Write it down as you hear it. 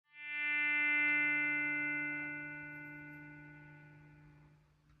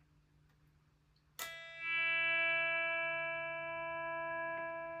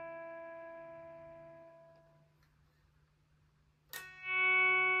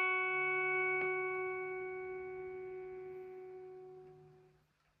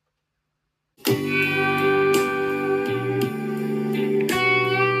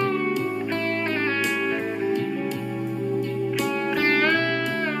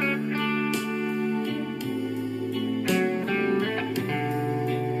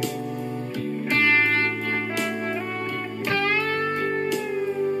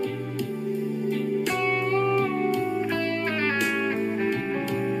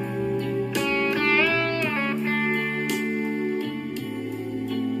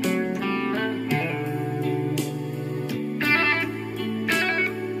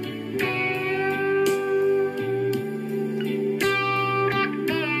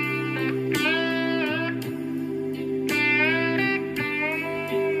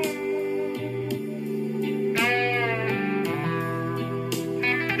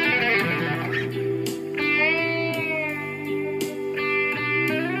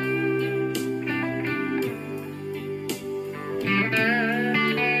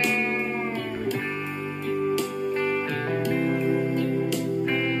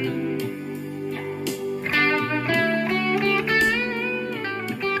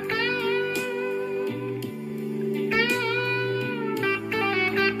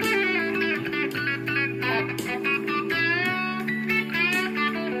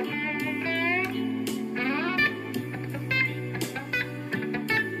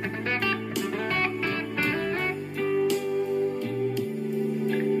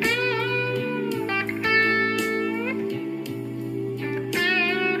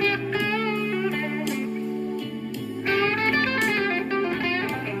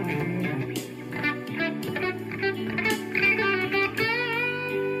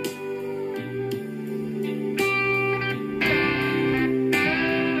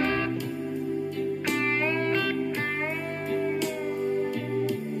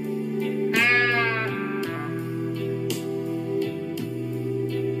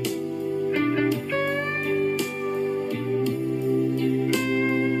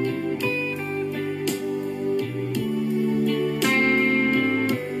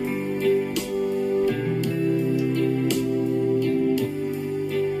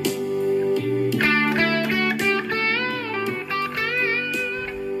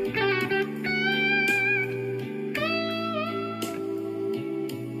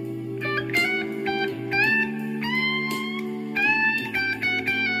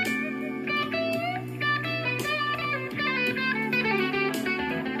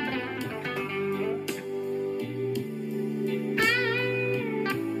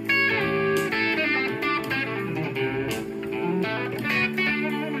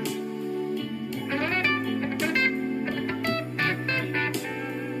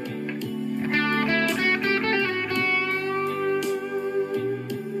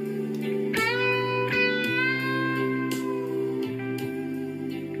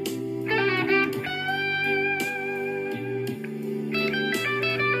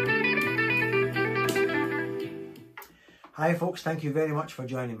Hi folks, thank you very much for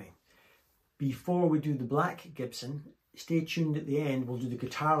joining me. Before we do the black Gibson, stay tuned at the end. We'll do the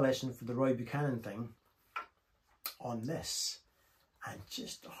guitar lesson for the Roy Buchanan thing on this. And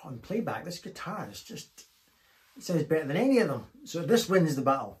just on playback, this guitar is just, it sounds better than any of them. So this wins the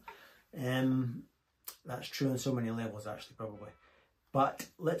battle. That's true on so many levels actually, probably. But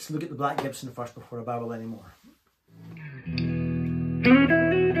let's look at the black Gibson first before I babble anymore.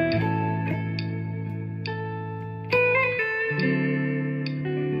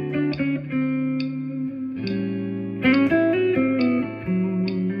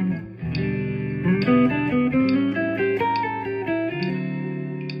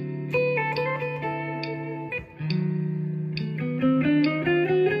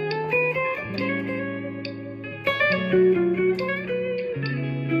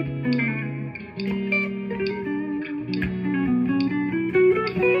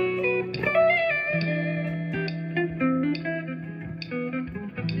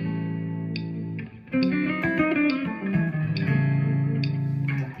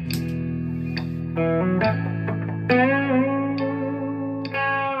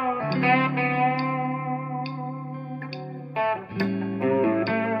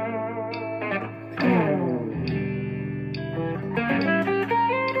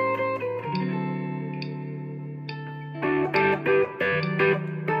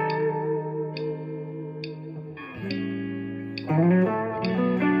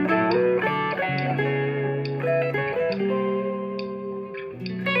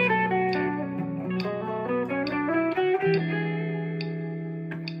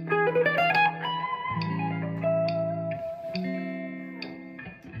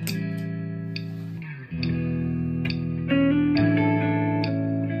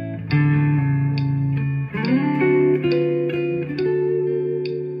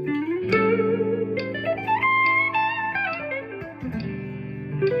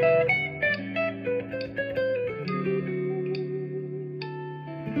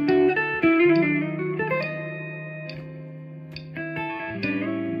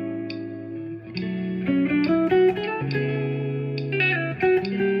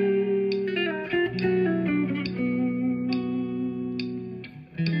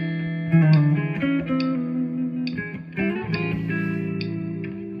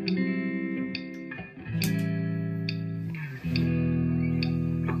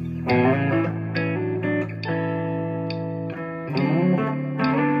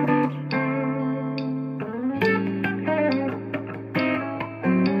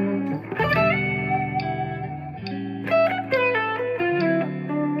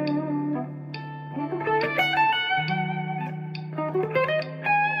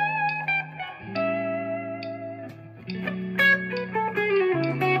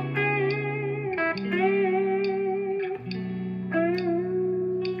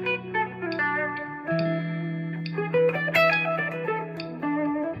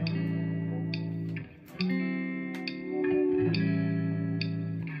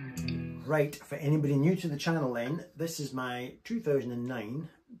 Right, for anybody new to the channel then, this is my 2009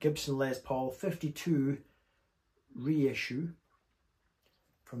 Gibson Les Paul 52 reissue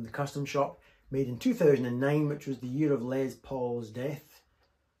from the custom shop, made in 2009, which was the year of Les Paul's death.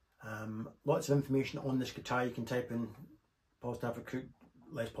 Lots of information on this guitar. You can type in Paul Stafford Cook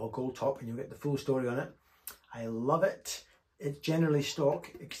Les Paul Gold top and you'll get the full story on it. I love it. It's generally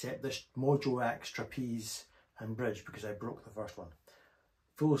stock except this Mojo Axe trapeze and bridge because I broke the first one.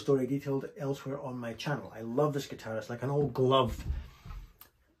 Full story detailed elsewhere on my channel. I love this guitar. It's like an old glove.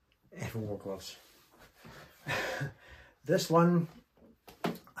 Everyone wore gloves. This one,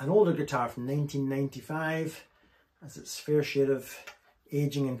 an older guitar from 1995, has its fair share of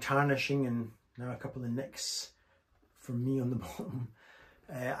aging and tarnishing, and now a couple of nicks from me on the bottom.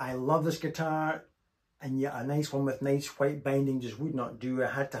 I love this guitar, and yet a nice one with nice white binding just would not do. I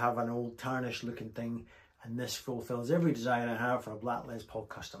had to have an old tarnished looking thing, and this fulfills every desire I have for a black Les Paul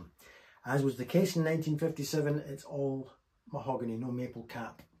Custom. As was the case in 1957, it's all mahogany, no maple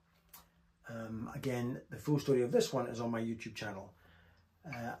cap. Again, the full story of this one is on my YouTube channel.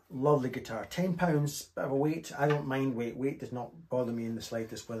 Lovely guitar, £10, bit of a weight. I don't mind weight. Weight does not bother me in the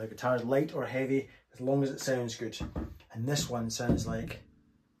slightest, whether the guitar is light or heavy, as long as it sounds good. And this one sounds like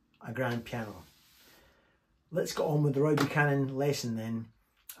a grand piano. Let's get on with the Roy Buchanan lesson then.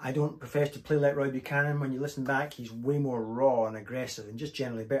 I don't profess to play like Roy Buchanan. When you listen back, he's way more raw and aggressive and just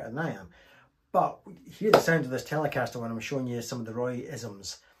generally better than I am. But hear the sound of this Telecaster when I'm showing you some of the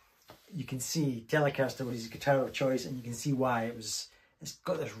Roy-isms. You can see Telecaster was his guitar of choice, and you can see why. It's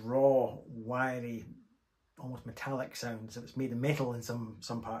got this raw, wiry, almost metallic sound, so it's made of metal in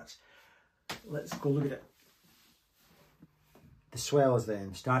some parts. Let's go look at it. the swells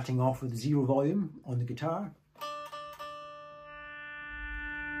then, starting off with 0 volume on the guitar.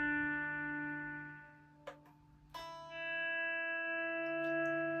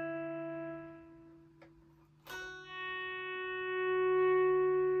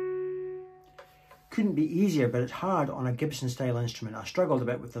 Couldn't be easier, but it's hard on a Gibson style instrument. I struggled a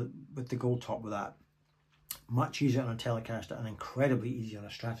bit with the gold top with that. Much easier on a Telecaster and incredibly easy on a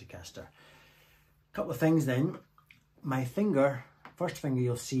Stratocaster. A couple of things then. My finger, first finger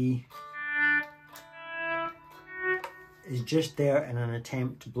you'll see, is just there in an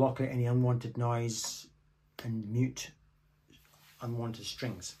attempt to block out any unwanted noise and mute unwanted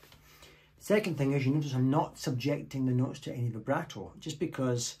strings. The second thing is, you notice I'm not subjecting the notes to any vibrato, just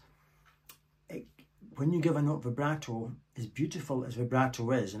because when you give a note vibrato, as beautiful as vibrato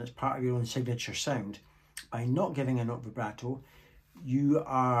is, and it's part of your own signature sound, by not giving a note vibrato,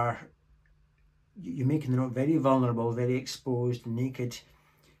 you're making the note very vulnerable, very exposed, naked,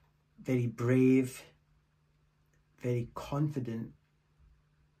 very brave, very confident,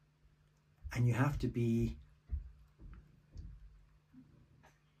 and you have to be,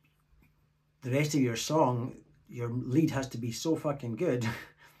 the rest of your song, your lead has to be so fucking good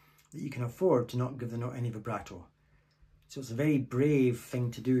that you can afford to not give the note any vibrato. So it's a very brave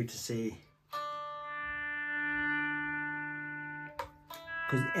thing to do, to say,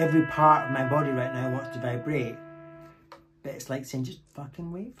 because every part of my body right now wants to vibrate, but it's like saying, just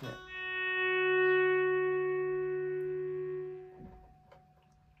fucking wait for it.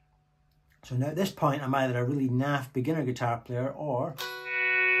 So now at this point, I'm either a really naff beginner guitar player, or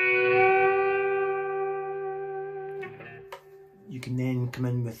you can then come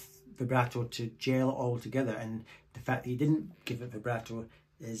in with vibrato to gel it all together, and the fact that you didn't give it vibrato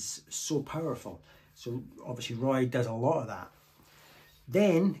is so powerful. So obviously Roy does a lot of that.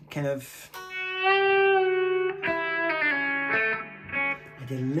 Then kind of, I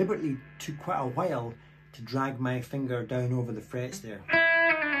deliberately took quite a while to drag my finger down over the frets there.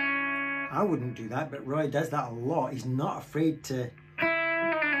 I wouldn't do that, but Roy does that a lot. He's not afraid to,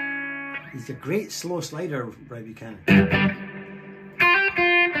 he's a great slow slider, Roy Buchanan.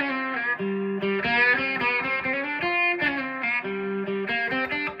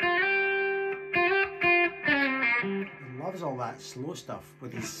 All that slow stuff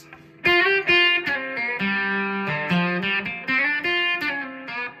with his,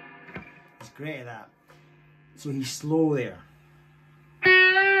 he's great at that. So he's slow there as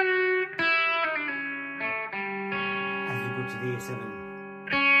we go to the A7,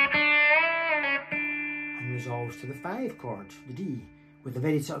 and resolves to the 5 chord, the D, with a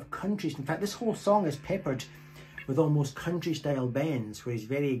very sort of country. In fact, this whole song is peppered with almost country style bends, where he's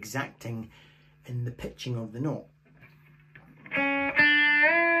very exacting in the pitching of the note.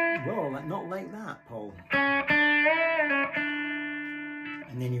 Whoa, not like that, Paul.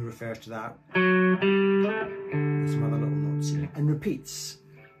 And then he refers to that with some other little notes here, and repeats.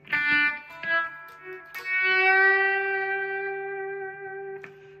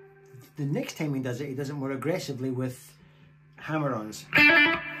 The next time he does it more aggressively with hammer-ons.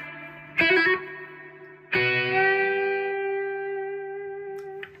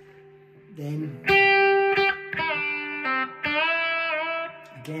 Then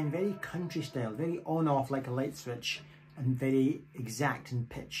again, very country style, very on-off like a light switch, and very exact in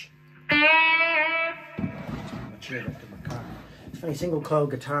pitch. It's funny, single coil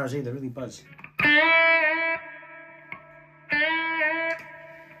guitars, they really buzz.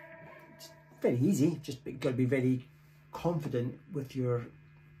 It's very easy, just got to be very confident with your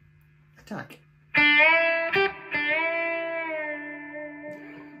attack.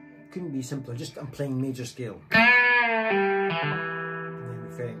 Couldn't be simpler, just I'm playing major scale.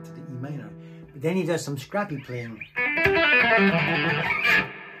 Referring to the E minor, but then he does some scrappy playing.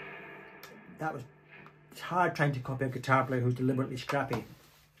 That was, it's hard trying to copy a guitar player who's deliberately scrappy.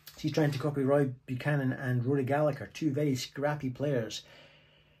 He's trying to copy Roy Buchanan and Rory Gallagher, 2 very scrappy players.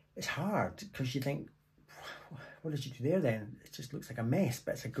 It's hard because you think, what did you do there then? It just looks like a mess,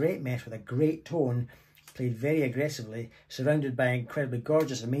 but it's a great mess with a great tone, played very aggressively, surrounded by incredibly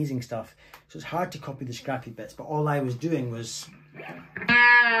gorgeous, amazing stuff. So it's hard to copy the scrappy bits, but all I was doing was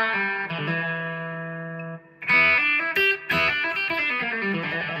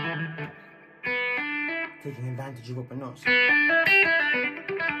taking advantage of open notes. So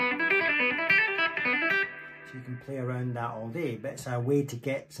you can play around that all day, but it's a way to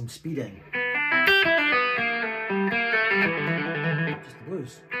get some speed in. Just the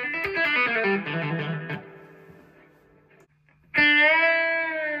blues.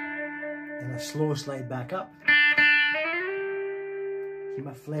 Then a slow slide back up. See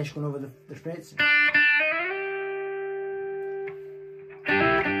my flesh going over the frets.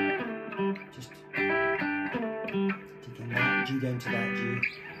 down to that G.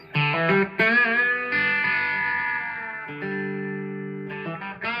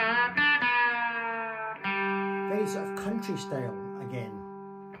 Very sort of country style again.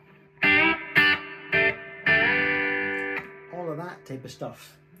 All of that type of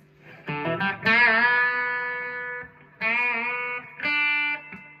stuff.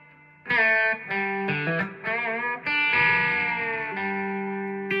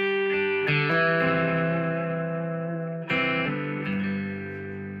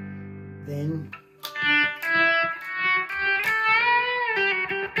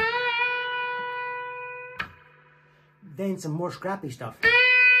 Then some more scrappy stuff.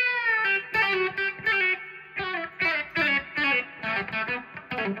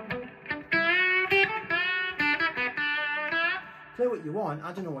 Play what you want.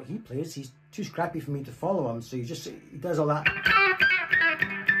 I don't know what he plays. He's too scrappy for me to follow him, so he does all that.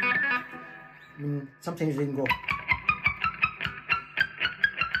 I mean, sometimes they can go.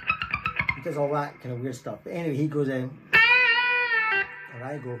 He does all that kind of weird stuff. But anyway, he goes in, or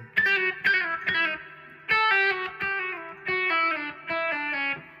I go.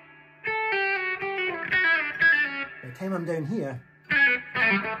 By the time I'm down here,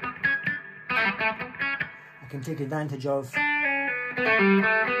 I can take advantage of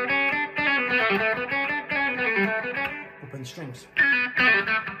open strings,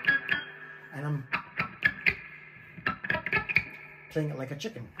 and I'm playing it like a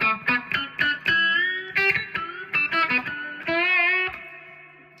chicken.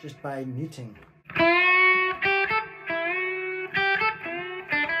 Just by muting.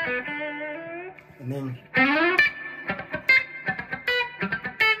 And then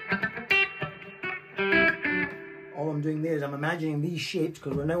all I'm doing there is I'm imagining these shapes,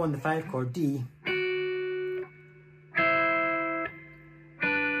 because we're now on the 5-chord D.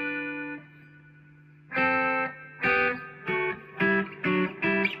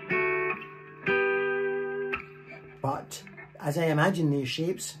 But as I imagine these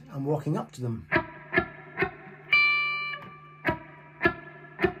shapes, I'm walking up to them.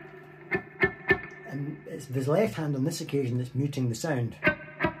 And it's the left hand on this occasion that's muting the sound.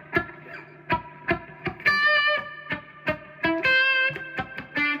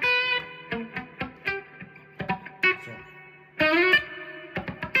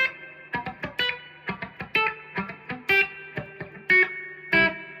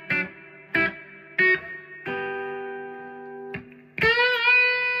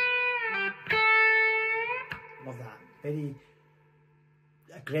 Love that. Very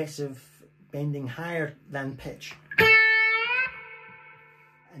aggressive, bending higher than pitch.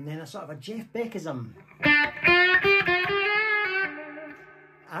 And then a sort of a Jeff Beckism.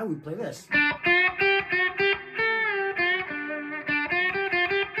 I would play this.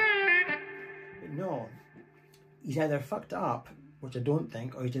 But no, he's either fucked up, which I don't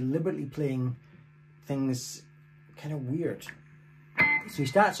think, or he's deliberately playing things kind of weird. So he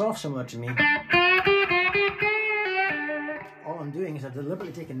starts off similar to me. All I'm doing is I've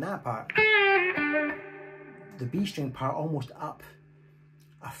deliberately taken that part, the B string part, almost up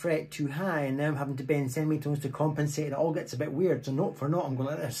a fret too high, and now I'm having to bend semitones to compensate. It all gets a bit weird, so note for note I'm going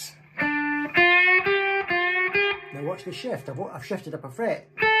like this. Now watch the shift. I've shifted up a fret.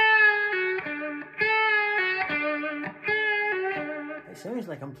 It sounds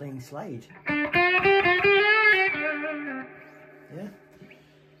like I'm playing slide. Yeah.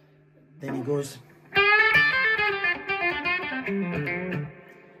 Then he goes.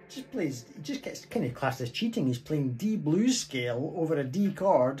 Just gets kind of classed as cheating. He's playing D blues scale over a D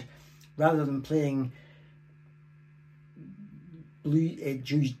chord rather than playing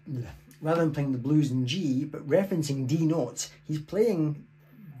rather than playing the blues in G, but referencing D notes. He's playing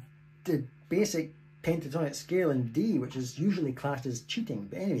the basic pentatonic scale in D, which is usually classed as cheating.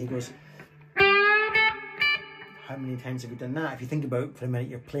 But anyway, he goes, how many times have you done that? If you think about it for a minute,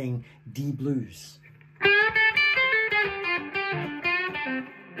 you're playing D blues.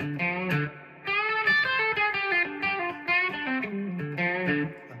 I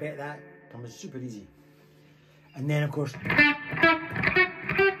bet that comes super easy. And then of course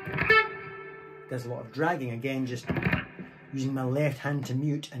there's a lot of dragging, again just using my left hand to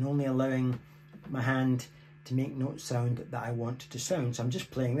mute and only allowing my hand to make notes sound that I want to sound. So I'm just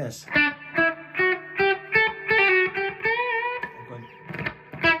playing this.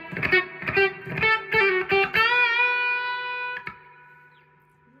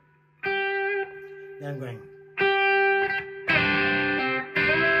 Then I'm going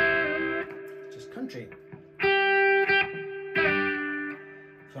just country.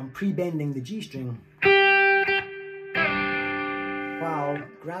 So I'm pre-bending the G string while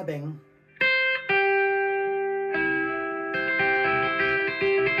grabbing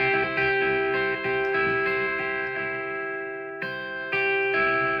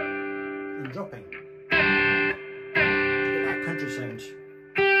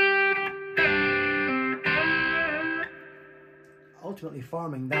ultimately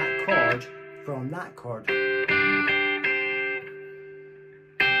forming that chord from that chord.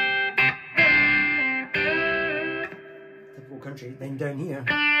 Typical country. Then down here,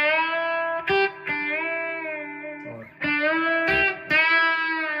 or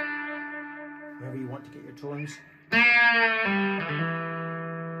wherever you want to get your tones.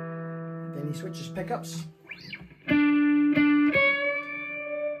 Then he switches pickups.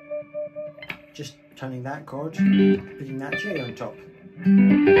 Just turning that chord, putting that cherry on top.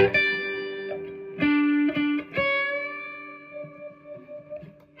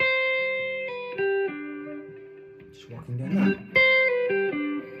 Just walking down that.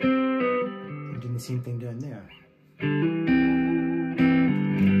 And doing the same thing down there.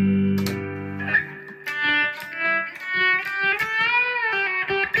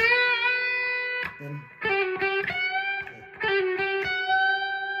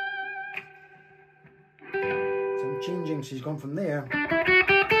 Changing, so he's gone from there,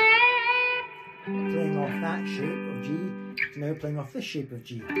 playing off that shape of G, to now playing off this shape of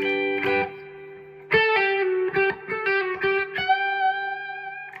G.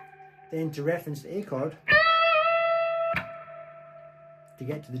 Then to reference the A chord, to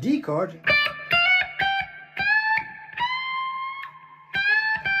get to the D chord,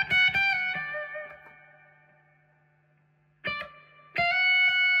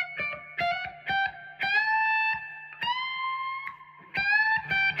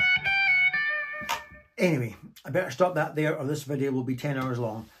 anyway, I better stop that there or this video will be 10 hours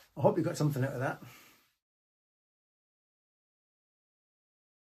long. I hope you got something out of that.